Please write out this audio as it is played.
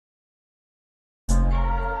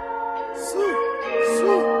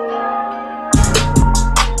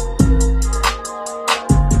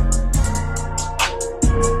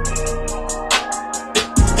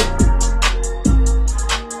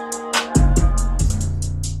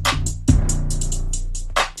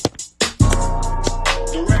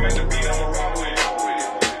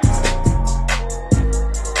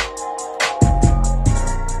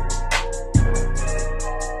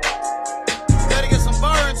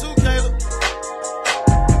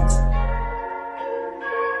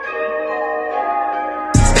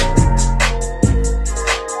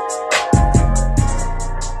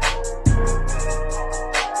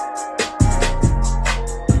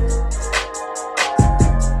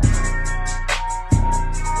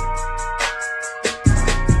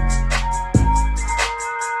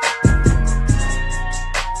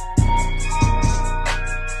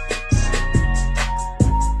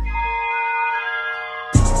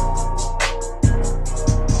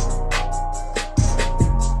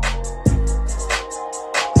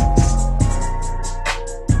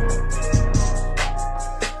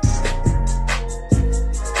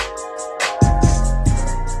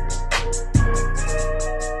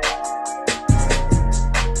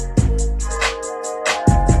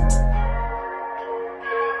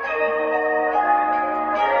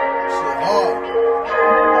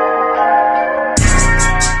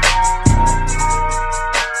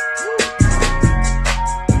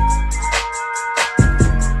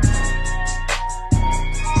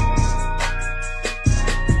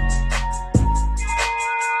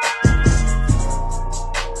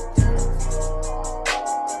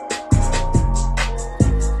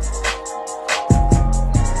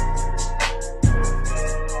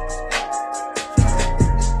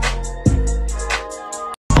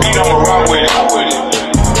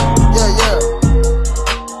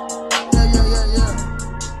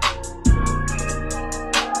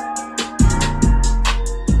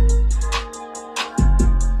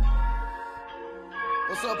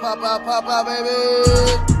pop out, baby.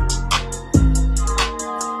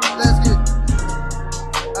 Let's get it.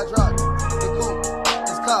 I dropped it. It's cool.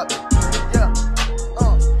 It's copy. Yeah.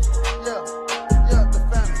 Yeah, the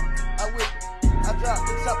family. I whip it. I drop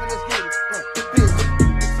it. Chop it. Let's get it. The bitch.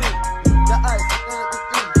 The soup. The ice.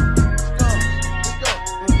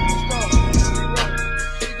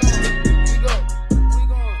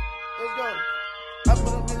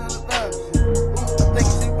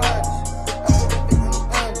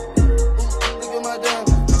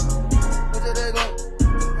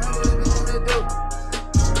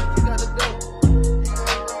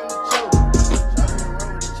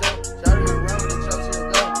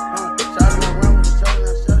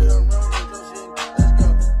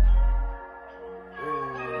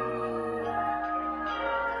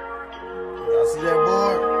 See that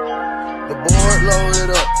board? The board loaded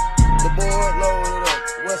up. The board loaded up.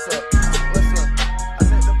 What's up? What's up? I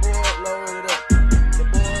said the board loaded up. The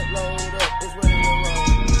board loaded up. It's ready to roll.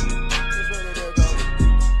 It's ready to go.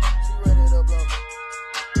 She ready to blow.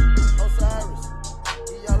 Osiris,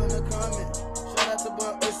 y'all in the comment. Shout out to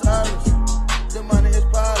boy Osiris. The money is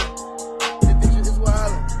piling. The bitch is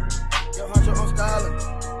wildin'. Yo, Huncho, I'm styling.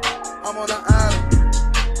 I'm on the island.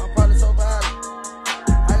 I'm probably so violent.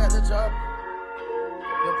 I got the job.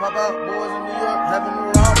 Yo, pop out boys in New York having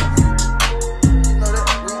new robbers. You know that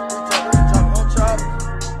we chop on choppers.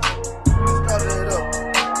 Started it up.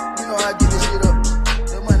 You know I get this shit up.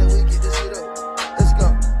 The money we get this shit up. Let's go.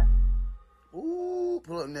 Ooh,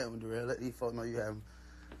 pull up that one, Durrell. Let these folks know you have,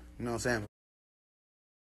 you know what I'm saying?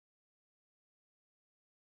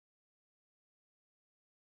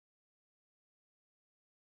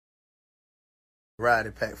 Ride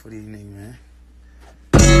it pack for these niggas, man.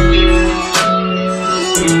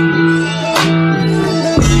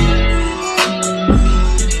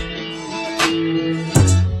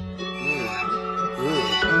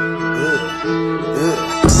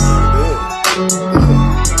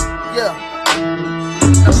 Yeah.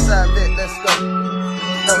 No side bet, let's go.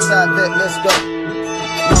 No side bet, let's go.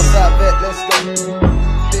 No side bet, let's go.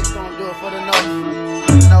 Bitch gon' do it for the north.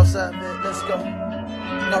 No side bet, let's go.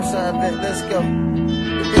 No side bet, let's go.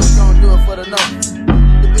 The bitch gon' do it for the north.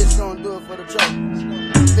 The bitch gon' do it for the trouble.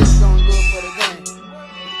 The bitch gon' do it for the game.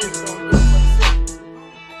 The bitch gon' do it for the city.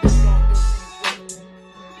 The bitch gon' do it for the city.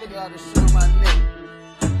 Look at all this shit on my neck.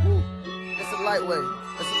 Woo. It's a lightweight.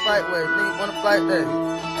 It's a fight way. Nigga wanna fight that.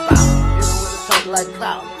 Bow. Hit him with a choker like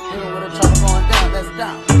clout. Hit him with a choker going down. That's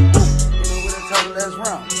down. Hit him with a choker that's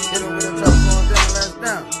round. Hit him with a choker going down. That's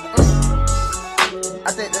down.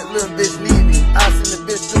 I think that little bitch need me. I seen the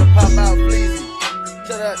bitch to the pop out pleasing.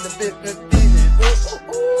 Shut out the bitch been thieving. Ooh,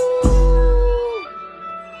 ooh, ooh.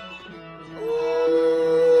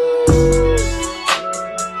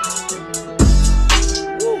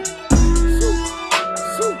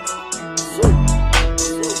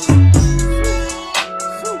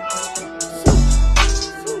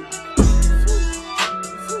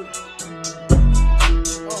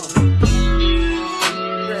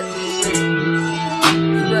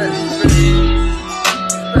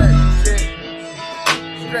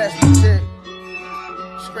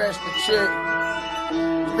 Scratch the chick.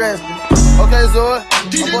 Scratch the. Okay, Zoe.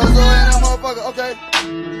 My boy Zoe and that motherfucker. Okay.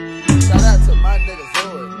 Shout out to my nigga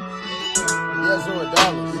Zoe. Yeah, Zoe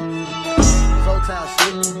dollars. Zoetown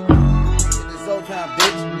shit. Get this Zoetown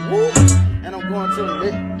bitch. Woo. And I'm going to the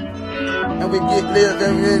lit. And we get live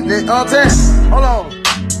every day. All time. Hold on.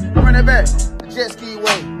 Run it back. The jet ski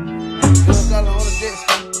way. $1 on the jet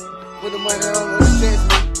ski. With the money on the jet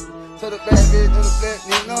ski. To the bad bitch on the flat,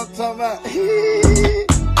 you know what I'm talking about?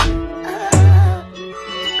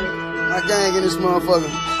 My gang in this motherfucker.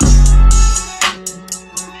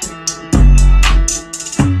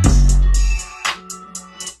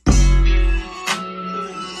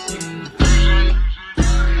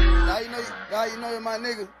 Now you know you're my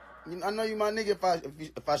nigga. I know you my nigga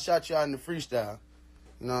if I shot you out in the freestyle.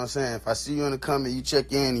 You know what I'm saying? If I see you in the comment, you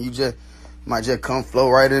check in and you might just come flow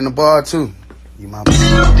right in the bar too. You my boy.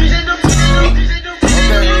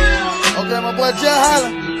 Okay, my boy Jell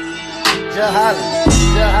Hollin.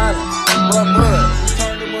 Boy mud. He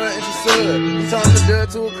turned the mud into sud. He turned the dirt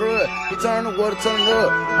to a crud. He turned the water, turned it up.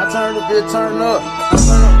 I turned the bitch, turned up. I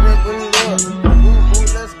turned up red with it up. Ooh,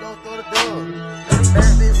 let's go through the door. And the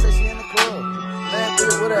bad bitch say she in the club. Bad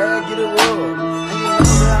bitch with her head, get it rub. And you know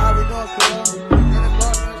that how we doing, club. In the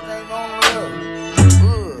club, things on the rub.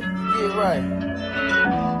 Get right.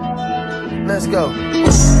 Let's go. Ooh,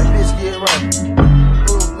 that bitch get right.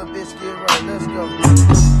 Ooh, the bitch get right. Let's go.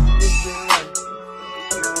 Bitch get right.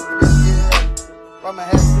 Bitch get right. Run my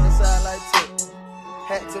hat to the side like tip.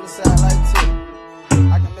 Hat to the side like tip.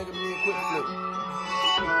 I can make a big quick flip.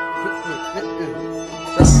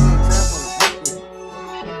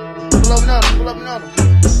 Pull up another.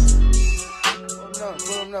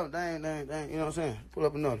 Pull up another. Dang. You know what I'm saying? Pull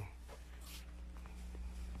up another.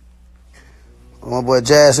 My boy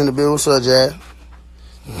Jazz in the building. What's up, Jazz?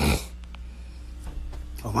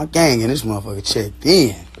 Oh, my gang in this motherfucker checked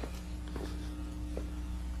in.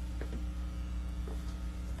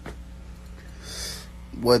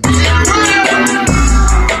 What? Having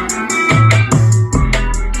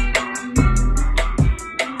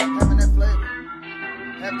that flavor.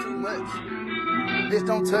 Have too much. Bitch,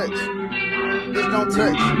 don't touch. Bitch, don't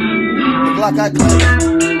touch. The Glock I clutch.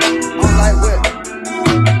 I'm like what?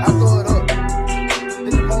 I throw it up.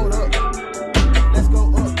 Bitch, hold up. Let's go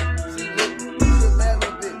up. See, look. You a bad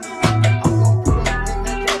little bitch. I'm gon' pull up in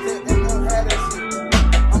that drop top. They gon' have that shit.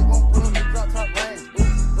 I'm gon' pull up in drop top range.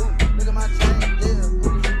 Ooh, look at my chain. Yeah,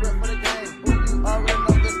 ooh, you rep for the game. Ooh, you already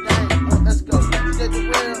know this game. Let's go. You get the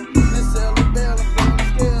real. Let's sell the bell. I'm feeling the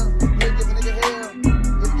scale. You ain't giving nigga hell.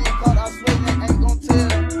 If you get caught, I swear you ain't gon' tell.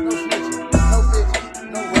 No snitching. No bitches.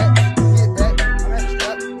 No rap. Get back. I'm at the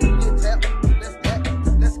strap. Get tapped.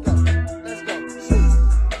 Let's go. Let's go. Shoot.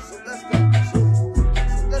 Let's go. Shoot.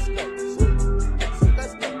 Let's go. Shoot.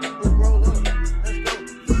 Let's go. We'll roll up. Let's go.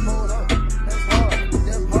 Hold up. That's hard.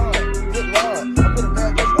 That's hard. Good Lord. I put a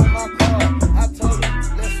bad bitch on my car. I told her.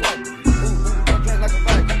 Let's swipe. Don't drink like a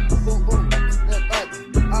fight. Let's fight.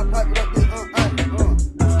 I'll pipe it up. Let's go.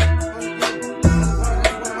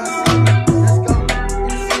 Let's go.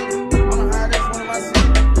 I'm high. That's one of my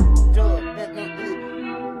cities.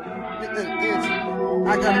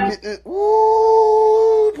 I gotta get that.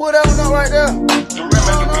 Ooh, pull that one up right there.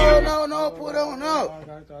 No, pull that one up.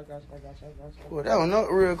 Pull that one up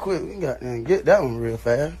real quick. We got to get that one real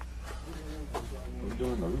fast. We do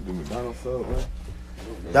McDonald's sub, man.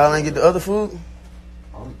 Y'all ain't get the other food?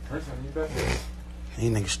 These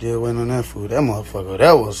niggas still waiting on that food. That motherfucker,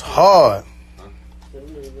 that was hard.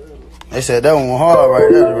 They said that one was hard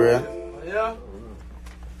right there, real.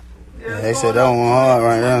 Yeah, they said that one was hard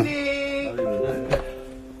right there.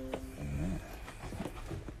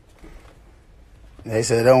 They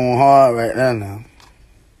said that one was hard right there now.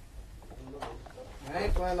 I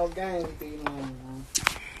ain't playing no games with these man.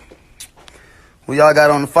 Who y'all got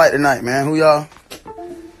on the fight tonight, man? Who y'all?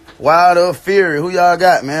 Wild or Fury? Who y'all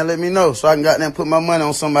got, man? Let me know so I can goddamn put my money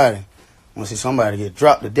on somebody. I want to see somebody get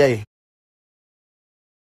dropped today.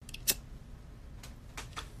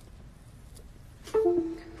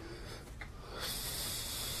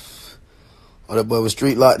 Oh, that boy was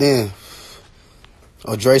street locked in.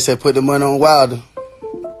 Oh, Dre said put the money on Wilder.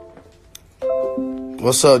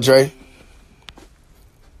 What's up, Dre?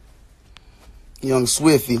 Young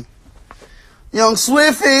Swifty. Young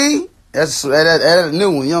Swifty. That's a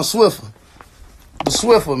new one. Young Swiffer. The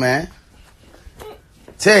Swiffer, man.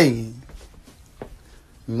 Tell you.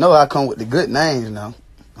 You know I come with the good names now.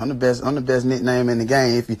 I'm the best nickname in the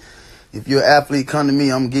game. If you're an athlete, come to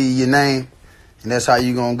me, I'm gonna give you your name. And that's how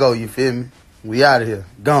you gonna go, you feel me? We out of here.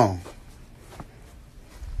 Gone.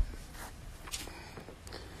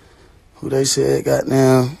 Who they said got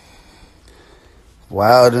now?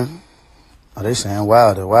 Wilder. Oh, they saying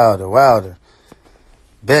Wilder.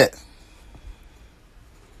 Bet.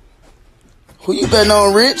 Who you betting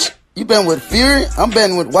on, Rich? You betting with Fury? I'm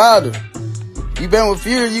betting with Wilder. You betting with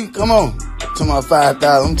Fury? You come on. To my 5,000.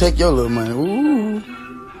 I'm gonna take your little money. Ooh.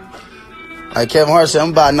 Like Kevin Hart said,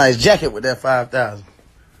 I'm buy a nice jacket with that 5,000.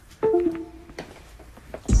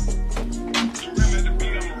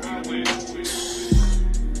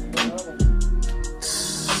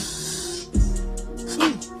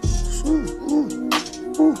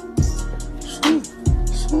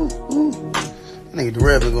 Nigga, the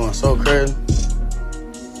Rev been going so crazy.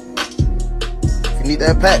 If you need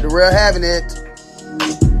that pack, the Rev having it.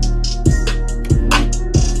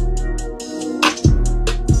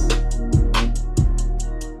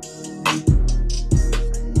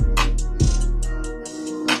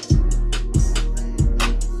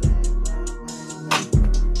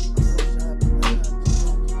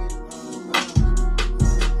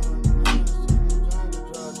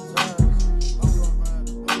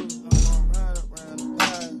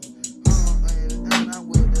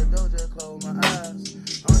 Close my eyes.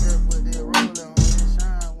 I'm just with it rolling.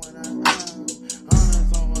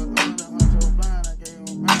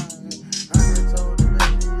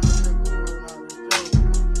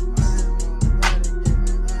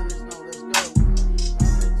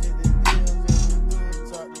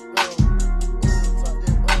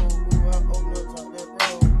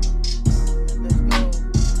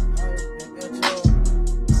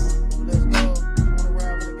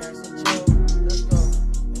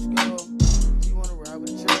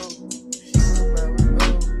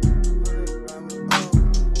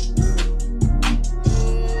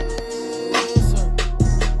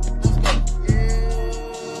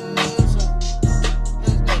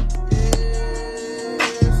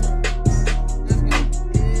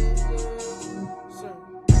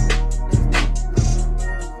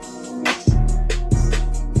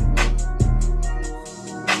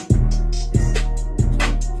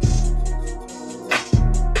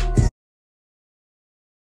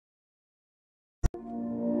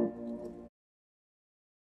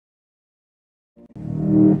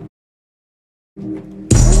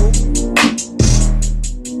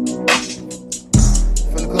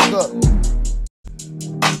 Finna cook up.